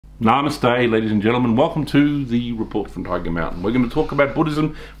Namaste, ladies and gentlemen. Welcome to the report from Tiger Mountain. We're going to talk about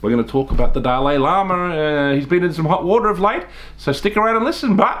Buddhism. We're going to talk about the Dalai Lama. He's been in some hot water of late, so stick around and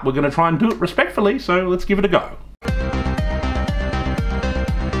listen, but we're going to try and do it respectfully, so let's give it a go.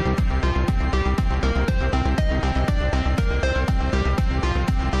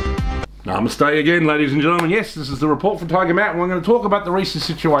 Namaste again, ladies and gentlemen. Yes, this is the report from Tiger Mountain. We're going to talk about the recent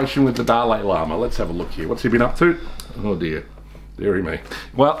situation with the Dalai Lama. Let's have a look here. What's he been up to? Oh dear. Deary me.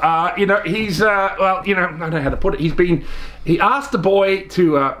 Well, he's, I don't know how to put it. He asked the boy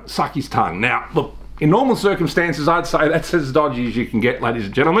to suck his tongue. Now, look, in normal circumstances, I'd say that's as dodgy as you can get, ladies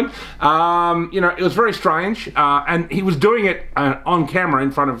and gentlemen. It was very strange, and he was doing it on camera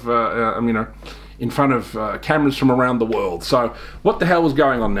in front of cameras from around the world. So what the hell was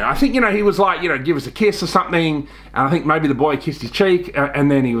going on there? I think, he was like, give us a kiss or something, and I think maybe the boy kissed his cheek,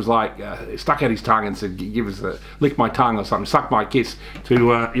 and then he was like, stuck out his tongue and said, give us a, lick my tongue or something, suck my kiss,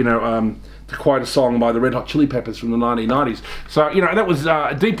 to quote a song by the Red Hot Chili Peppers from the 1990s. So, that was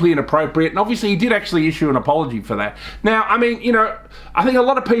deeply inappropriate, and obviously he did actually issue an apology for that. Now, I think a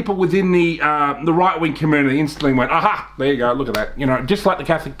lot of people within the right-wing community instantly went, aha, there you go, look at that. Just like the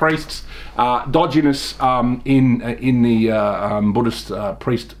Catholic priests, dodginess in the Buddhist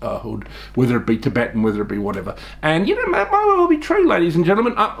priesthood, whether it be Tibetan, whether it be whatever. And, that might well be true, ladies and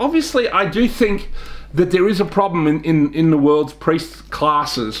gentlemen. Obviously, I do think that there is a problem in the world's priest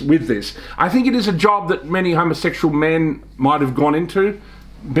classes with this. I think it is a job that many homosexual men might have gone into,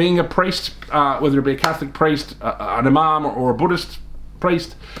 being a priest, whether it be a Catholic priest, an imam, or a Buddhist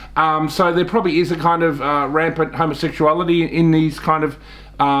priest. So there probably is a kind of rampant homosexuality in these kind of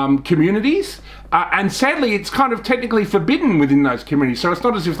communities, and sadly it's kind of technically forbidden within those communities, so it's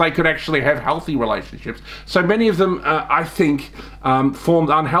not as if they could actually have healthy relationships. So many of them, I think, formed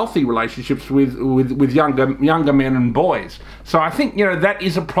unhealthy relationships with younger men and boys. So I think, that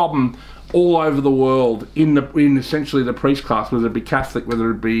is a problem all over the world in essentially the priest class, whether it be Catholic,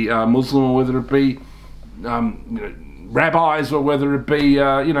 whether it be Muslim, or whether it be rabbis, or whether it be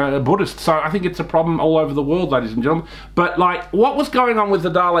a Buddhist. So I think it's a problem all over the world, ladies and gentlemen. But like, what was going on with the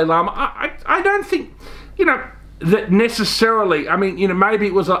Dalai Lama, I don't think, that necessarily, maybe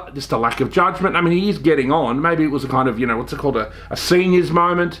it was just a lack of judgment. He is getting on. Maybe it was a kind of, what's it called, a seniors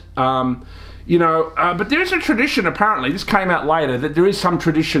moment. But there is a tradition, apparently, this came out later, that there is some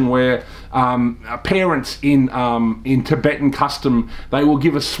tradition where parents in Tibetan custom, they will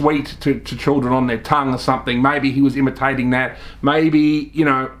give a sweet to children on their tongue or something. Maybe he was imitating that. Maybe,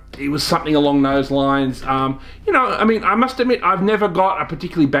 it was something along those lines. I must admit, I've never got a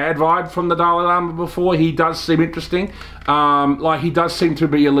particularly bad vibe from the Dalai Lama before. He does seem interesting. He does seem to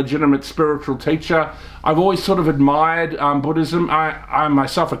be a legitimate spiritual teacher. I've always sort of admired Buddhism. I'm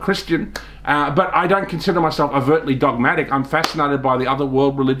myself a Christian, but I don't consider myself overtly dogmatic. I'm fascinated by the other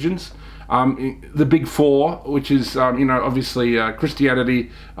world religions. The big four, which is, obviously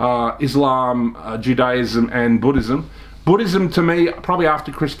Christianity, Islam, Judaism, and Buddhism. Buddhism, to me, probably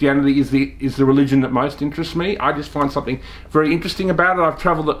after Christianity, is the religion that most interests me. I just find something very interesting about it. I've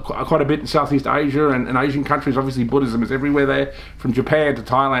travelled quite a bit in Southeast Asia and Asian countries. Obviously, Buddhism is everywhere there, from Japan to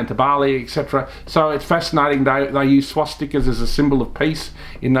Thailand to Bali, etc. So it's fascinating. They use swastikas as a symbol of peace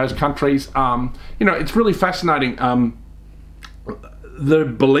in those countries. It's really fascinating. The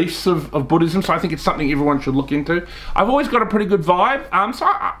beliefs of Buddhism, so I think it's something everyone should look into. I've always got a pretty good vibe, so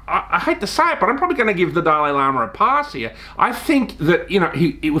I hate to say it, but I'm probably going to give the Dalai Lama a pass here. I think that,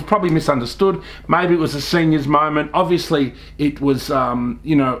 it was probably misunderstood. Maybe it was a seniors moment. Obviously, it was,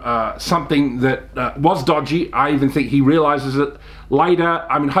 something that was dodgy. I even think he realises it later.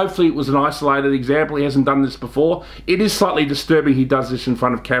 Hopefully it was an isolated example. He hasn't done this before. It is slightly disturbing he does this in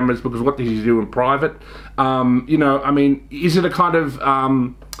front of cameras, because what does he do in private? Is it a kind of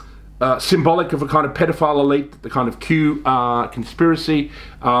symbolic of a kind of pedophile elite that the kind of Q conspiracy,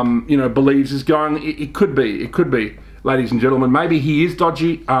 believes is going? It could be, ladies and gentlemen. Maybe he is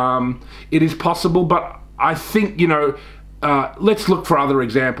dodgy. It is possible, but I think, let's look for other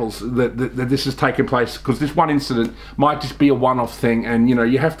examples that this has taken place, because this one incident might just be a one-off thing, and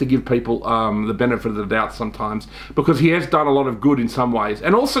you have to give people the benefit of the doubt sometimes, because he has done a lot of good in some ways.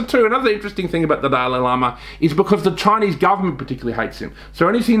 And also too, another interesting thing about the Dalai Lama is because the Chinese government particularly hates him. So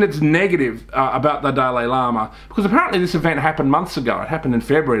anything that's negative about the Dalai Lama, because apparently this event happened months ago, it happened in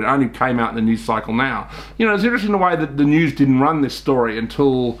February, it only came out in the news cycle now. It's interesting the way that the news didn't run this story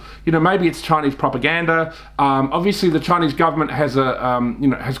until, maybe it's Chinese propaganda. Obviously the Chinese government has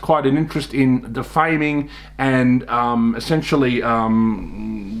has quite an interest in defaming and essentially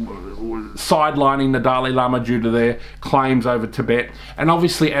sidelining the Dalai Lama due to their claims over Tibet. And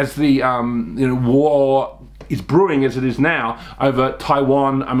obviously, as the war is brewing as it is now over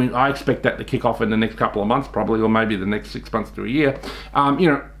Taiwan. I mean, I expect that to kick off in the next couple of months probably, or maybe the next 6 months to a year. You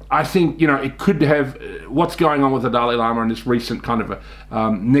know, I think, you know, it could have, what's going on with the Dalai Lama and this recent kind of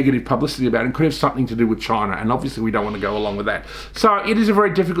negative publicity about him could have something to do with China, and obviously we don't want to go along with that. So it is a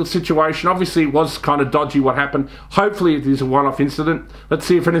very difficult situation. Obviously it was kind of dodgy what happened. Hopefully it is a one-off incident. Let's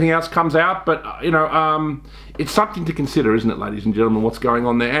see if anything else comes out, but, you know, it's something to consider, isn't it, ladies and gentlemen, what's going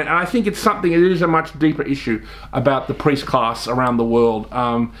on there? And I think it's something, it is a much deeper issue about the priest class around the world.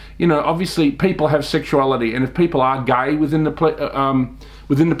 You know, obviously people have sexuality, and if people are gay within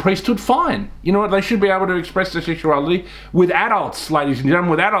the priesthood, fine. You know what, they should be able to express their sexuality with adults, ladies and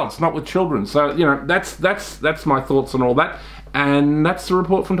gentlemen, with adults, not with children. So, you know, that's my thoughts on all that. And that's the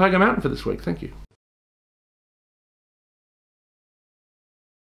report from Tiger Mountain for this week. Thank you.